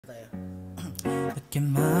Look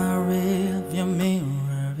in my rearview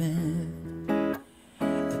mirror,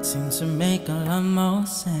 it seems to make a lot more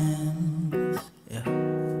sense, yeah,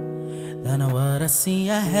 than what I see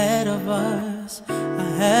ahead of us,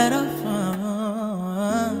 ahead of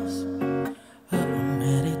us. I'm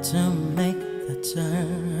ready to make the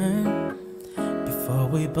turn before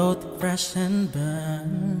we both crash and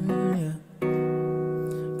burn, yeah.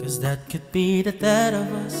 'Cause that could be the death of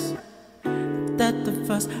us, death of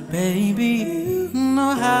us. Baby, you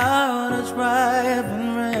know how to drive and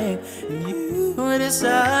rain, and you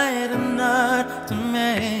decide not to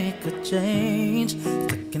make a change.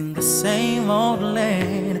 Stuck in the same old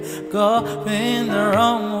lane, going the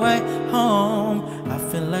wrong way home. I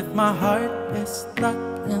feel like my heart is stuck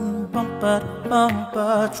in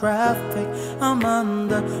bumper-to-bumper traffic. I'm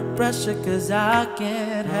under pressure 'cause I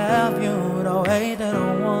can't have you the way that I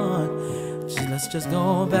want. Let's just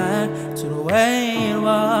go back to the way it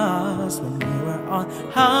was when we were on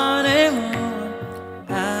Honeymoon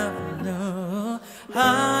Avenue.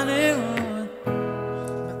 Honeymoon.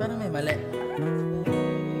 Paano may mali?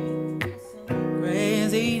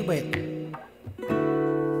 Crazy, wait.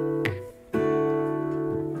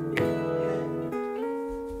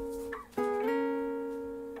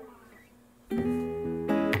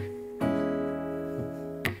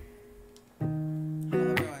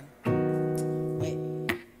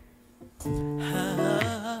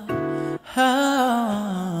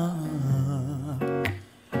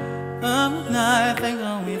 I think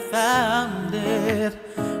when we found it,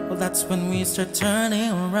 well, that's when we start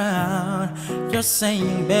turning around. You're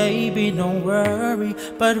saying, baby, don't worry,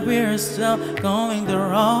 but we're still going the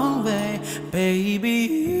wrong way.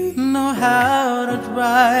 Baby, you know how to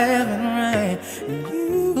drive and rain, and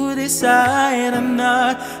you decide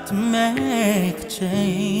not to make a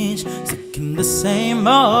change. Stuck in the same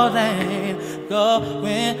old lane,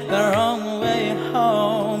 going the wrong way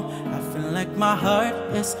home. I feel like my heart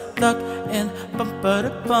is stuck in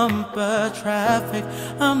bumper-to-bumper traffic.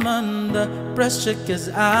 I'm under pressure 'cause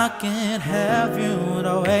I can't have you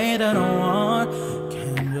the way that I want.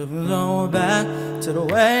 Can't you go back to the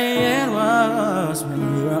way it was when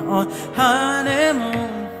we were on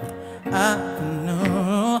Honeymoon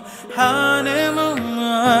Avenue. Honeymoon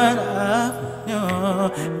Avenue.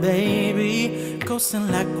 Baby, coasting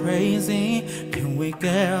like crazy. Can we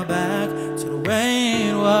get back to the way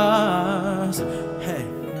it was? Hey,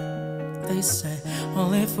 they say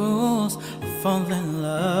only fools fall in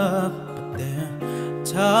love, but they're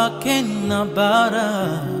talking about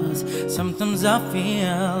us. Sometimes I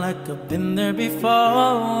feel like I've been there before.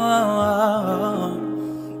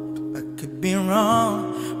 I could be wrong,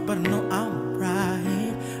 but I know I'm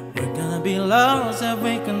right. We're gonna be lost if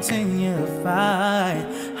we continue to fight.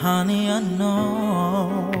 Honey, I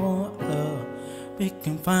know we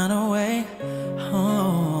can find a way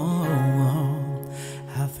home.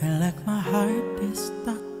 I feel like my heart is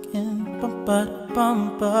stuck in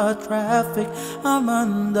bumper-to-bumper traffic. I'm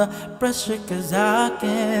under pressure 'cause I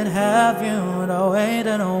can't have you the way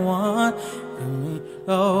that I want. Can we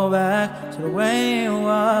go back to the way it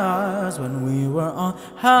was when we were on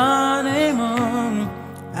Honeymoon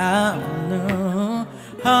Avenue?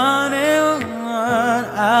 Honeymoon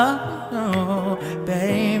Avenue.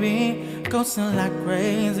 Baby, ghosting like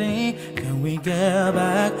crazy. Can we get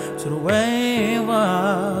back to the way it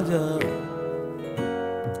was? Yeah.